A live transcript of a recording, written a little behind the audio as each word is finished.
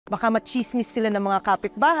baka machismis sila ng mga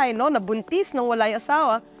kapitbahay, no, nabuntis nang wala yung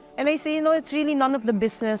asawa. And I say, it's really none of the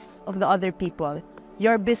business of the other people.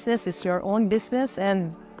 Your business is your own business,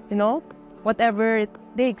 and, whatever it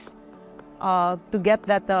takes to get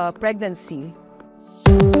that pregnancy.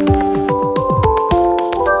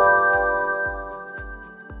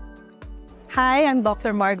 Hi, I'm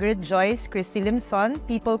Dr. Margaret Joyce Cristi-Limson.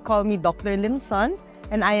 People call me Dr. Limson,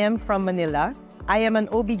 and I am from Manila. I am an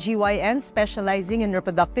Ob-Gyn specializing in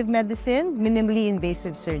reproductive medicine, minimally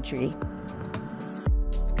invasive surgery.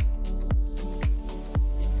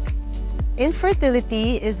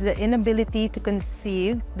 Infertility is the inability to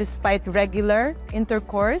conceive despite regular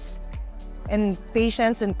intercourse in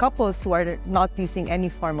patients and couples who are not using any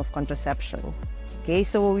form of contraception. Okay,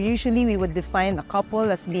 so usually we would define a couple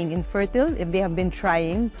as being infertile if they have been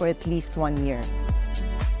trying for at least 1 year.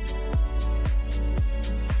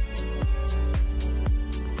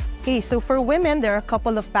 Okay, so for women, there are a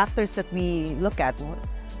couple of factors that we look at.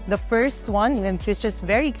 The first one, which is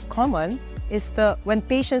very common, is when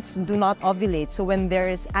patients do not ovulate, so when there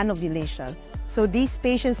is anovulation. So these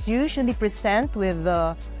patients usually present with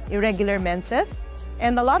irregular menses,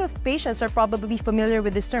 and a lot of patients are probably familiar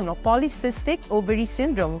with this term, polycystic ovary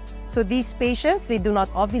syndrome. So these patients, they do not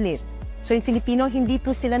ovulate. So in Filipino, hindi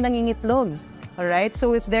po sila nangingitlog. All right,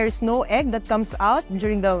 so if there is no egg that comes out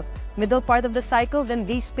during the middle part of the cycle, then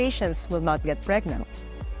these patients will not get pregnant.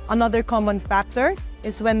 Another common factor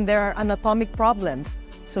is when there are anatomic problems.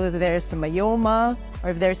 So if there's a myoma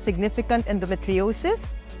or if there's significant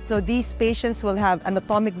endometriosis, so these patients will have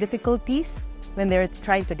anatomic difficulties when they're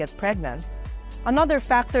trying to get pregnant. Another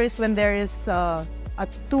factor is when there is a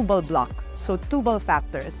tubal block, so tubal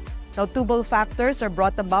factors. Now, tubal factors are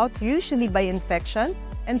brought about usually by infection,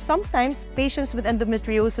 and sometimes patients with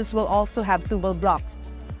endometriosis will also have tubal blocks.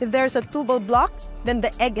 If there's a tubal block, then the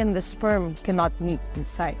egg and the sperm cannot meet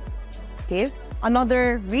inside. Okay?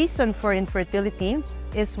 Another reason for infertility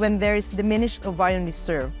is when there is diminished ovarian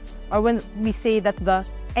reserve, or when we say that the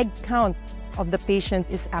egg count of the patient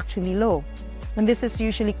is actually low. And this is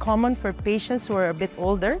usually common for patients who are a bit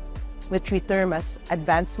older, which we term as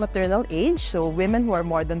advanced maternal age, so women who are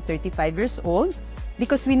more than 35 years old,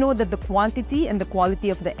 because we know that the quantity and the quality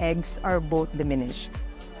of the eggs are both diminished.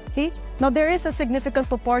 Okay? Now, there is a significant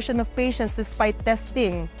proportion of patients, despite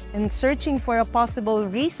testing and searching for a possible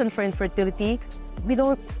reason for infertility, we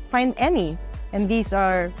don't find any. And these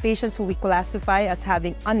are patients who we classify as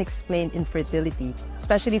having unexplained infertility,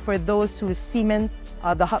 especially for those whose semen,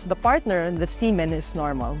 the partner, the semen is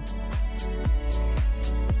normal.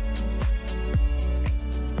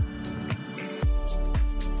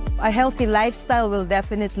 A healthy lifestyle will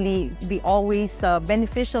definitely be always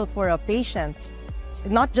beneficial for a patient,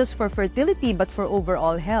 not just for fertility, but for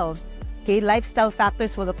overall health. Okay, lifestyle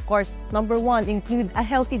factors will, of course, number one, include a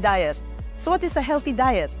healthy diet. So what is a healthy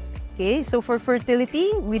diet? Okay, so for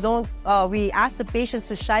fertility, we ask the patients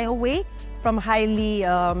to shy away from highly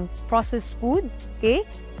processed food, okay?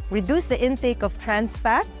 Reduce the intake of trans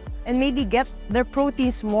fat, and maybe get their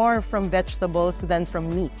proteins more from vegetables than from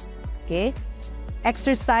meat, okay?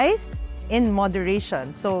 Exercise in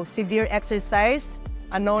moderation. So severe exercise,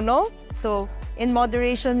 a no-no. So in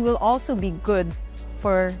moderation will also be good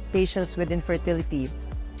for patients with infertility.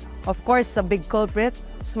 Of course, a big culprit,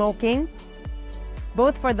 smoking,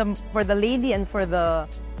 both for the lady and for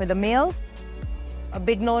the male. A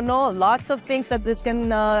big no-no. Lots of things that it can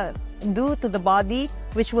do to the body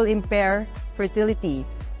which will impair fertility.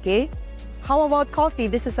 Okay. How about coffee?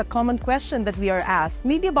 This is a common question that we are asked.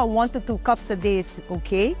 Maybe about 1 to 2 cups a day is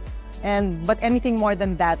okay, but anything more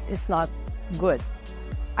than that is not good.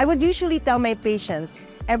 I would usually tell my patients,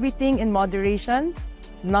 everything in moderation,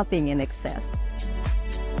 nothing in excess.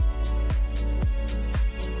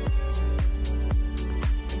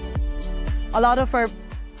 A lot of our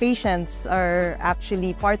patients are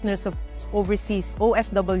actually partners of overseas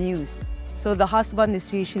OFWs. So the husband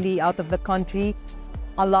is usually out of the country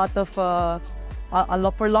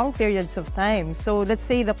for long periods of time. So let's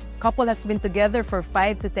say the couple has been together for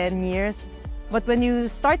 5 to 10 years, but when you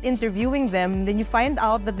start interviewing them, then you find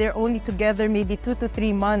out that they're only together maybe 2 to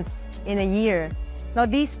 3 months in a year. Now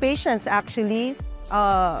these patients actually,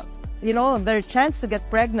 their chance to get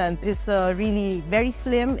pregnant is really very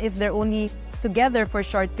slim if they're only together for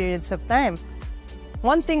short periods of time.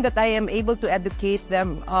 One thing that I am able to educate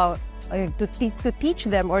them, to teach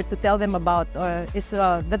them or to tell them about is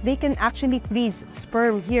that they can actually freeze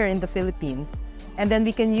sperm here in the Philippines. And then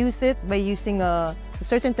we can use it by using a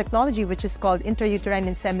certain technology which is called intrauterine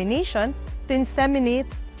insemination to inseminate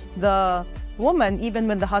the woman even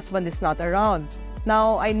when the husband is not around.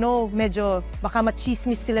 Now, I know medyo baka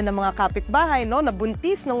machismis sila ng mga kapitbahay, no, na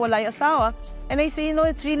buntis nung wala yung asawa. And I say, you know,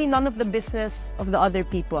 it's really none of the business of the other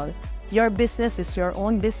people. Your business is your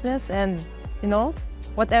own business, and, you know,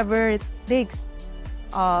 whatever it takes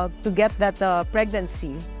to get that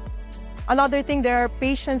pregnancy. Another thing, there are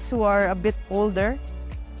patients who are a bit older.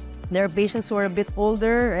 There are patients who are a bit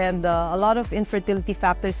older and a lot of infertility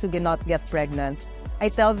factors who cannot get pregnant. I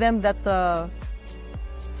tell them that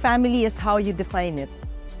family is how you define it,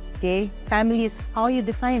 okay? Family is how you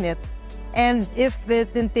define it. And if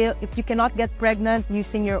you cannot get pregnant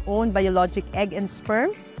using your own biologic egg and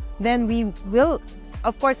sperm, then we will,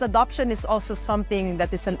 of course, adoption is also something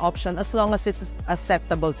that is an option as long as it's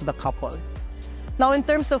acceptable to the couple. Now, in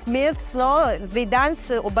terms of myths, no, they dance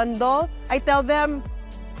obando. I tell them,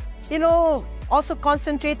 you know, also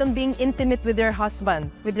concentrate on being intimate with your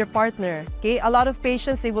husband, with your partner. Okay, a lot of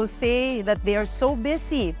patients, they will say that they are so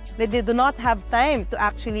busy that they do not have time to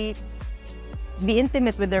actually be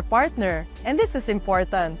intimate with their partner. And this is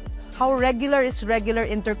important. How regular is regular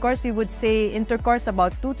intercourse? We would say intercourse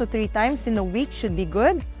about 2 to 3 times in a week should be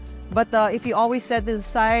good. But if you always set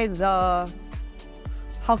aside,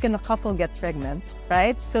 how can a couple get pregnant,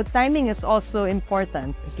 right? So timing is also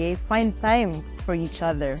important, okay? Find time for each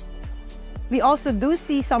other. We also do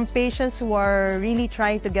see some patients who are really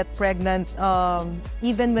trying to get pregnant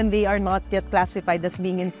even when they are not yet classified as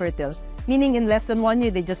being infertile. Meaning in less than 1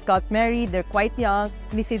 year, they just got married, they're quite young.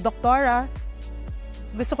 And they say, Doktora,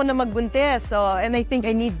 gusto ko na magbuntis, and I think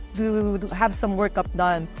I need to have some workup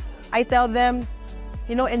done. I tell them,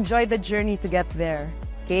 you know, enjoy the journey to get there,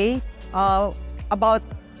 okay? About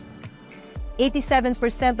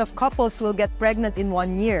 87% of couples will get pregnant in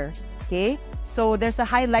 1 year, okay? So there's a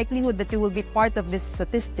high likelihood that you will be part of this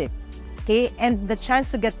statistic, okay? And the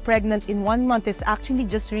chance to get pregnant in 1 month is actually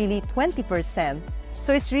just really 20%.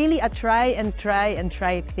 So it's really a try and try and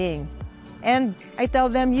try thing. And I tell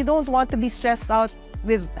them, you don't want to be stressed out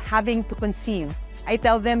with having to conceive. I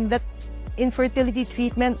tell them that infertility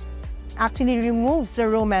treatment actually removes the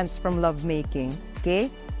romance from lovemaking, okay?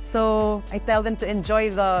 So I tell them to enjoy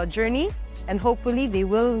the journey, and hopefully they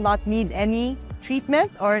will not need any treatment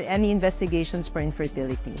or any investigations for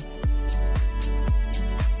infertility.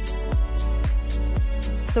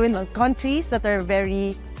 So in countries that are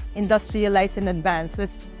very industrialized and advanced,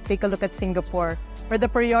 let's take a look at Singapore, where the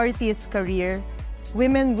priority is career,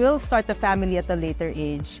 women will start a family at a later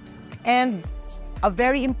age. And a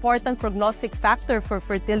very important prognostic factor for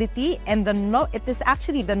fertility, and it is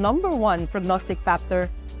actually the #1 prognostic factor,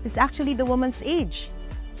 is actually the woman's age.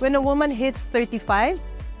 When a woman hits 35,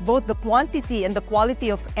 both the quantity and the quality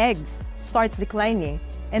of eggs start declining,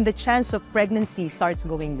 and the chance of pregnancy starts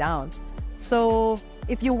going down. So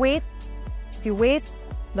if you wait,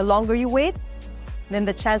 the longer you wait, then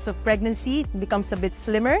the chance of pregnancy becomes a bit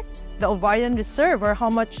slimmer. The ovarian reserve, or how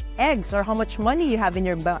much eggs or how much money you have in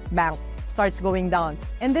your bank, starts going down.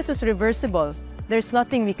 And this is reversible. There's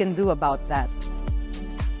nothing we can do about that.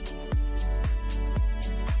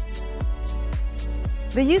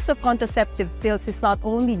 The use of contraceptive pills is not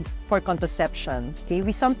only for contraception. Okay?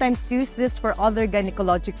 We sometimes use this for other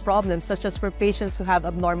gynecologic problems, such as for patients who have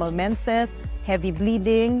abnormal menses, heavy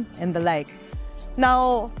bleeding, and the like.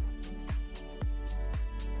 Now,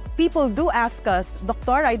 people do ask us,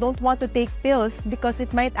 Doctor, I don't want to take pills because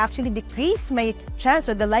it might actually decrease my chance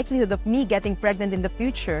or the likelihood of me getting pregnant in the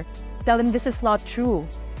future. Tell them this is not true,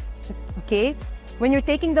 okay? When you're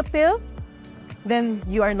taking the pill, then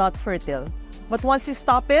you are not fertile. But once you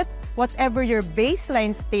stop it, whatever your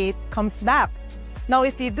baseline state comes back. Now,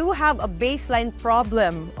 if you do have a baseline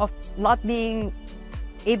problem of not being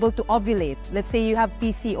able to ovulate, let's say you have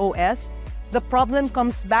PCOS, the problem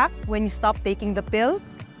comes back when you stop taking the pill.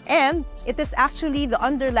 And it is actually the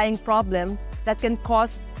underlying problem that can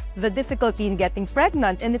cause the difficulty in getting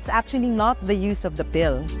pregnant, and it's actually not the use of the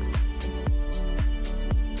pill.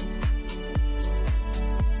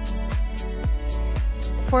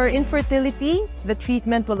 For infertility, the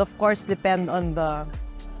treatment will of course depend on the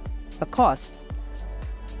cost.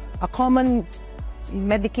 A common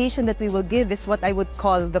medication that we will give is what I would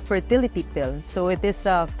call the fertility pill. So it is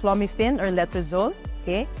clomiphene or letrozole,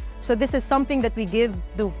 okay? So this is something that we give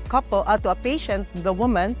to a patient, the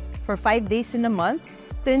woman, for 5 days in a month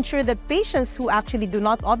to ensure that patients who actually do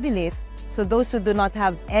not ovulate, so those who do not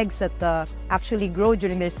have eggs that actually grow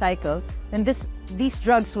during their cycle, and these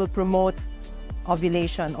drugs will promote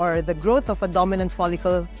ovulation or the growth of a dominant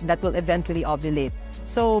follicle that will eventually ovulate.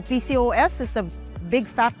 So PCOS is a big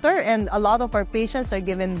factor, and a lot of our patients are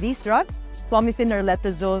given these drugs, clomiphene or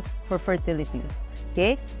letrozole, for fertility.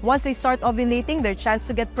 Okay? Once they start ovulating, their chance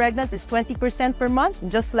to get pregnant is 20% per month,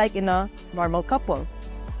 just like in a normal couple.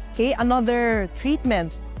 Okay? Another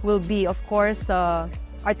treatment will be, of course,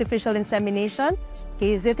 artificial insemination.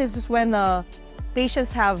 Okay? This is when the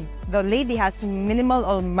lady has minimal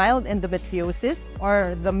or mild endometriosis,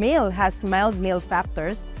 or the male has mild male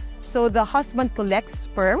factors. So the husband collects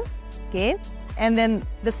sperm, okay? And then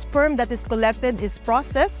the sperm that is collected is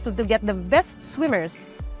processed to get the best swimmers.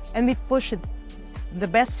 And we push the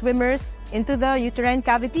best swimmers into the uterine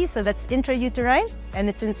cavity, so that's intrauterine, and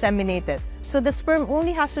it's inseminated. So the sperm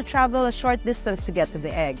only has to travel a short distance to get to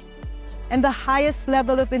the egg. And the highest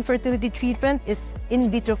level of infertility treatment is in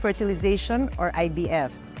vitro fertilization, or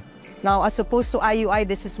IVF. Now, as opposed to IUI,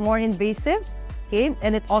 this is more invasive, okay?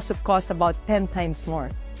 And it also costs about 10 times more,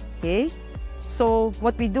 okay? So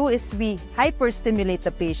what we do is we hyperstimulate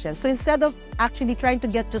the patient. So instead of actually trying to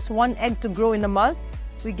get just one egg to grow in a month,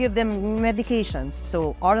 we give them medications.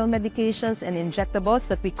 So oral medications and injectables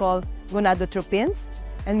that we call gonadotropins.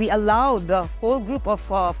 And we allow the whole group of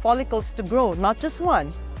follicles to grow, not just one,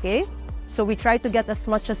 okay? So we try to get as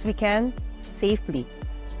much as we can safely,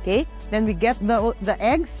 okay? Then we get the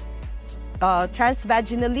eggs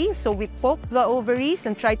transvaginally. So we poke the ovaries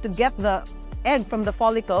and try to get the egg from the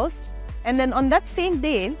follicles. And then on that same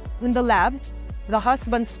day, in the lab, the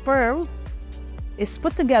husband's sperm is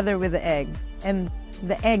put together with the egg, and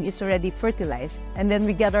the egg is already fertilized. And then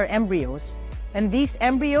we get our embryos. And these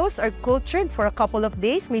embryos are cultured for a couple of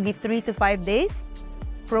days, maybe 3 to 5 days,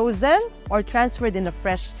 frozen or transferred in a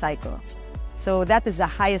fresh cycle. So that is the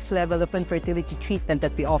highest level of infertility treatment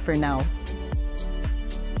that we offer now.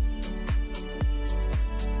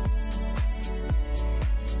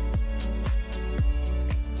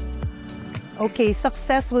 Okay,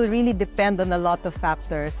 success will really depend on a lot of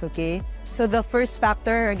factors, okay? So the first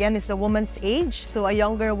factor, again, is a woman's age. So a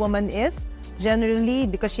younger a woman is, generally,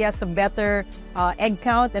 because she has a better egg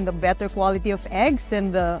count and a better quality of eggs,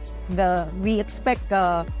 and we expect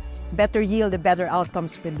better yield and better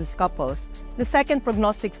outcomes with these couples. The second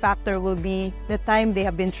prognostic factor will be the time they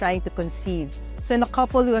have been trying to conceive. So in a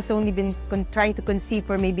couple who has only been trying to conceive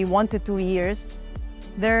for maybe 1 to 2 years,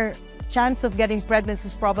 their chance of getting pregnant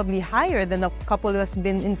is probably higher than a couple who has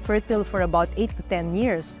been infertile for about 8 to 10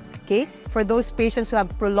 years. Okay? For those patients who have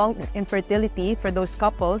prolonged infertility, for those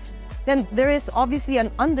couples, then there is obviously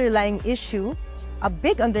an underlying issue, a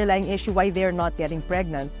big underlying issue why they're not getting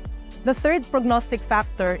pregnant. The third prognostic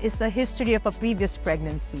factor is a history of a previous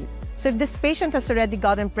pregnancy. So if this patient has already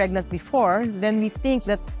gotten pregnant before, then we think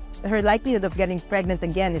that her likelihood of getting pregnant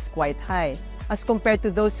again is quite high, as compared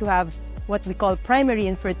to those who have what we call primary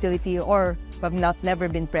infertility, or have never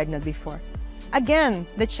been pregnant before. Again,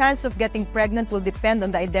 the chance of getting pregnant will depend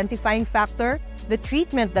on the identifying factor, the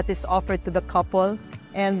treatment that is offered to the couple,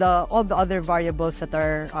 and all the other variables that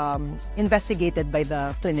are investigated by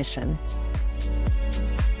the clinician.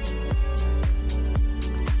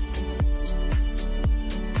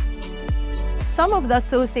 Some of the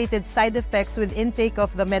associated side effects with intake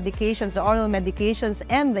of the medications, the oral medications,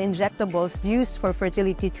 and the injectables used for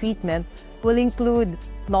fertility treatment will include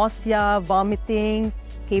nausea, vomiting,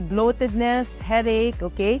 okay, bloatedness, headache,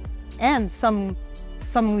 okay, and some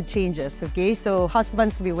mood changes, okay? So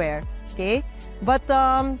husbands beware, okay? But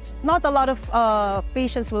not a lot of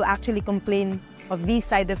patients will actually complain of these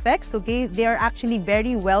side effects, okay? They are actually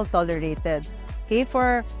very well tolerated, okay?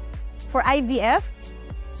 For IVF,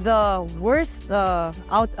 the worst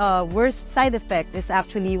side effect is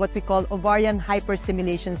actually what we call ovarian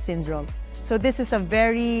hyperstimulation syndrome. So this is a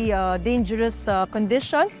very dangerous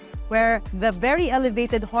condition where the very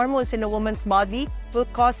elevated hormones in a woman's body will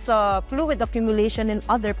cause fluid accumulation in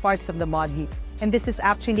other parts of the body. And this is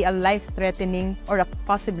actually a life-threatening or a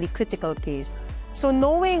possibly critical case. So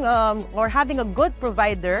knowing or having a good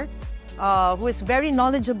provider who is very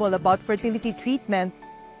knowledgeable about fertility treatment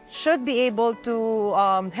should be able to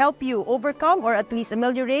help you overcome, or at least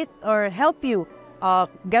ameliorate, or help you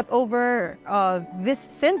get over this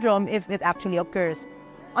syndrome if it actually occurs.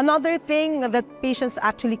 Another thing that patients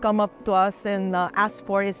actually come up to us and ask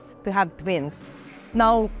for is to have twins.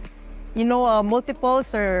 Now, you know,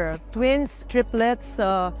 multiples or twins, triplets,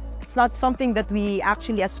 it's not something that we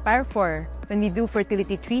actually aspire for when we do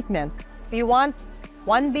fertility treatment. We want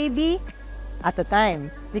one baby at a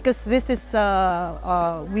time, because this is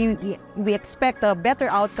we expect better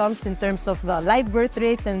outcomes in terms of the live birth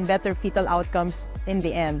rates and better fetal outcomes in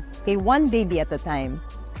the end. Okay, one baby at a time,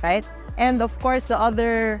 right? And of course, the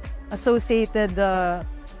other associated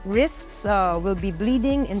risks will be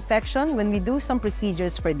bleeding, infection when we do some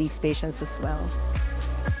procedures for these patients as well.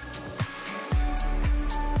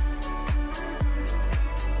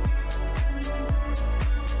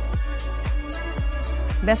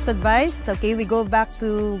 Best advice, okay, we go back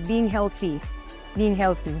to being healthy. Being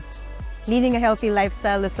healthy. Leading a healthy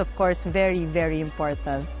lifestyle is, of course, very, very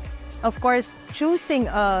important. Of course, choosing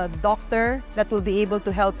a doctor that will be able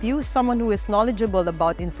to help you, someone who is knowledgeable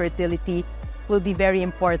about infertility, will be very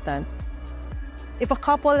important. If a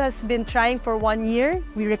couple has been trying for 1 year,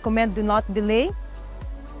 we recommend do not delay.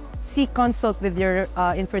 Seek consult with your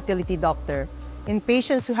infertility doctor. In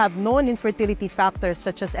patients who have known infertility factors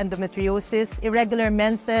such as endometriosis, irregular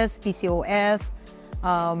menses, PCOS,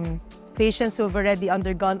 patients who have already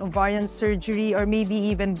undergone ovarian surgery, or maybe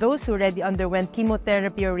even those who already underwent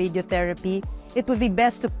chemotherapy or radiotherapy, it would be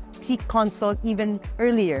best to seek consult even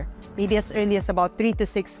earlier, maybe as early as about 3 to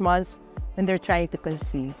 6 months when they're trying to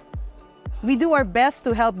conceive. We do our best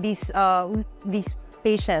to help these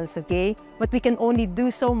patients, okay? But we can only do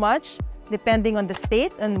so much depending on the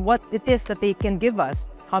state and what it is that they can give us,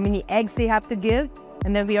 how many eggs they have to give,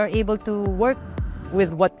 and then we are able to work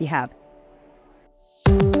with what we have.